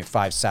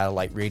 98.5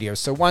 Satellite Radio.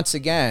 So once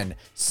again,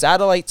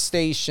 satellite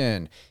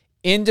station,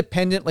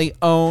 independently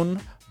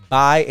owned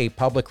by a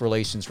public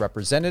relations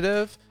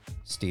representative.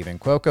 Stephen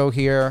Cuoco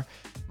here.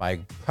 My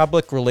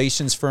public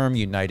relations firm,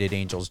 United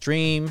Angels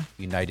Dream,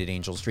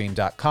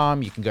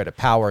 unitedangelsdream.com. You can go to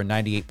Power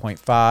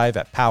 98.5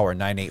 at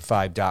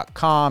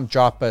power985.com.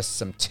 Drop us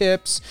some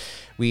tips.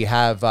 We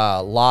have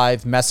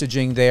live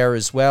messaging there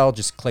as well.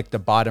 Just click the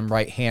bottom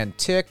right-hand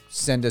tick.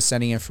 Send us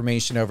any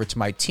information over to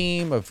my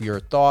team of your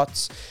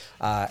thoughts,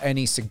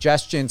 any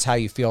suggestions, how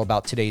you feel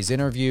about today's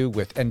interview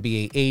with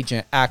NBA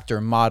agent,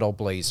 actor, model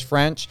Blaze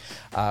French.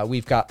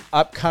 We've got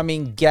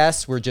upcoming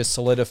guests. We're just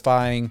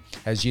solidifying,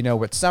 as you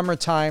know, it's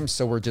summertime,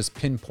 so we're just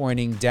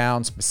pinpointing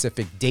down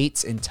specific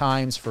dates and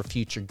times for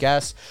future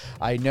guests.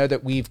 I know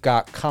that we've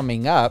got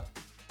coming up,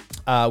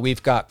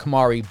 we've got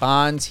Kamari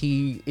Bonds.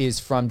 He is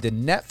from the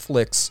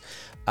Netflix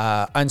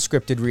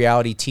unscripted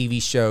reality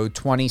TV show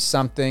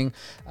 20-something.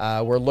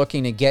 We're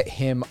looking to get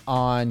him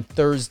on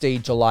Thursday,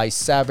 July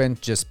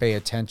 7th. Just pay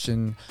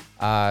attention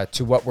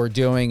to what we're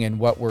doing and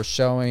what we're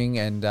showing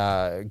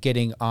and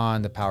getting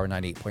on the Power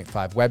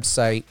 98.5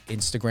 website,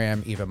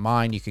 Instagram, even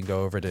mine. You can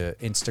go over to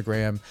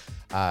Instagram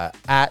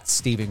at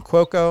Stephen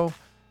Cuoco,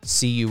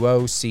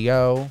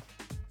 Cuoco,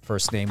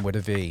 first name with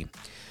a V.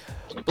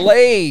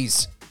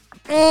 Blaze.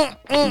 My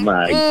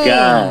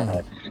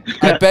God.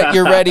 I bet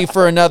you're ready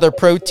for another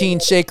protein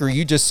shake, or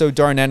you just so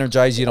darn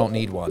energized you don't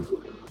need one.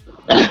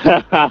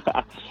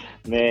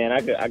 Man,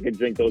 I could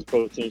drink those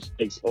protein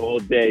shakes all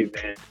day,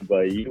 man.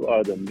 But you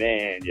are the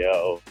man,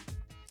 yo.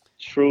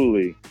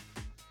 Truly.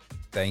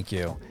 Thank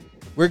you.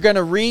 We're going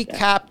to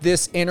recap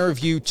this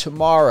interview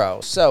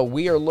tomorrow. So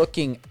we are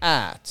looking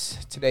at,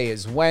 today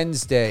is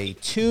Wednesday.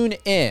 Tune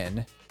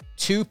in,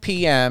 2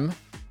 p.m.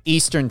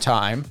 Eastern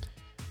Time.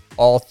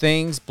 All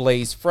things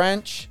Blaze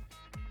French,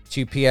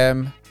 2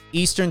 p.m.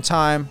 Eastern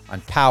Time on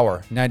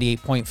Power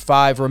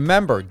 98.5.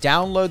 Remember,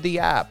 download the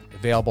app,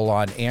 available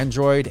on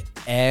Android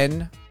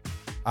and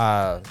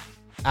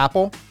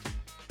Apple.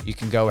 You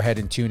can go ahead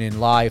and tune in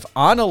live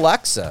on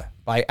Alexa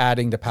by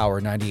adding the Power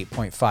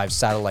 98.5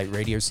 satellite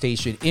radio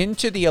station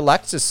into the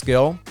Alexa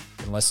skill.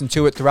 You can listen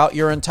to it throughout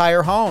your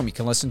entire home. You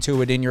can listen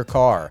to it in your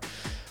car.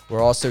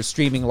 We're also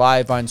streaming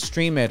live on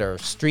Streamit or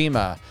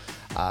Streama.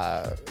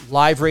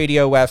 Live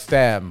Radio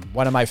FM,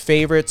 one of my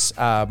favorites,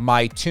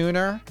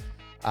 MyTuner.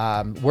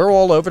 We're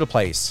all over the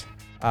place.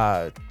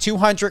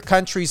 200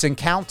 countries and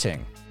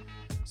counting.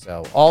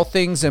 So all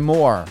things and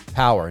more,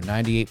 Power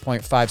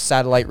 98.5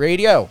 Satellite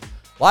Radio.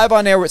 Live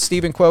on air with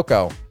Stephen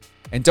Cuoco.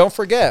 And don't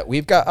forget,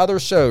 we've got other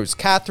shows,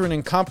 Catherine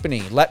and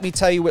Company, Let Me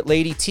Tell You with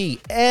Lady T,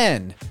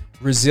 and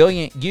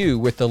Resilient You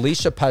with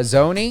Alicia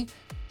Pazzoni.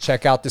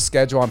 Check out the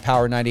schedule on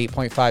Power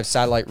 98.5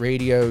 Satellite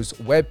Radio's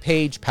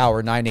webpage,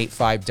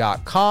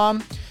 power985.com.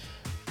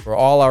 For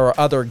all our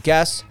other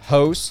guests,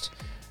 hosts,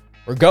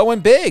 We're going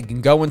big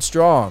and going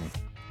strong.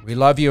 We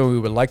love you and we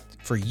would like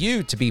for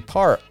you to be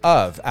part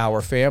of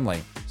our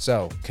family.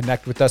 So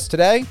connect with us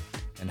today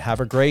and have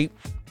a great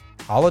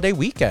holiday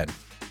weekend.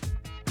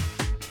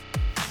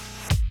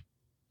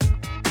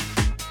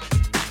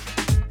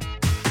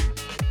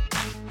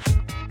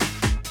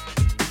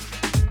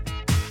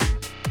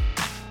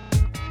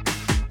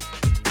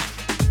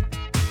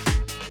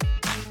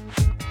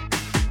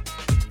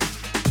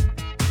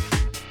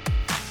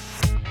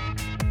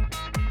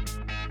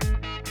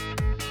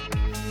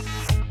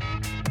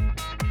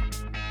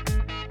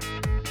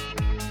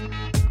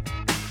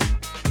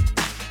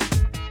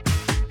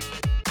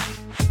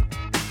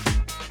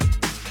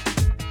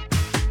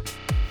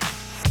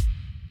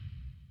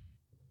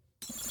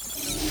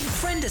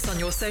 Friend us on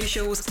your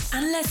socials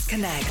and let's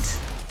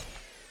connect.